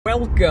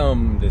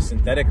Welcome to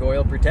Synthetic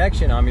Oil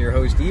Protection. I'm your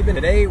host, Eben.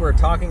 Today we're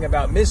talking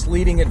about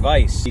misleading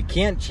advice. You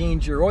can't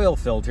change your oil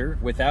filter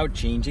without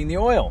changing the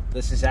oil.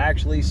 This is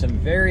actually some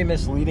very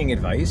misleading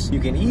advice.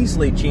 You can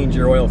easily change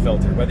your oil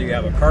filter, whether you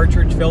have a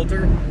cartridge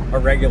filter, a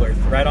regular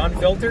thread-on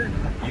filter.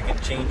 You can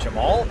change them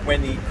all.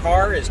 When the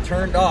car is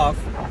turned off,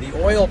 the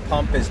oil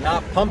pump is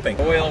not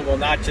pumping. Oil will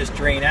not just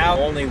drain out,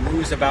 only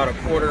lose about a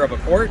quarter of a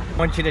quart. I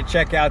want you to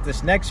check out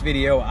this next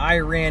video. I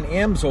ran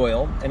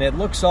AMSOIL and it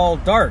looks all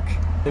dark.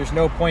 There's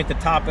no point to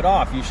top it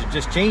off. You should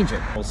just change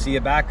it. We'll see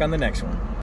you back on the next one.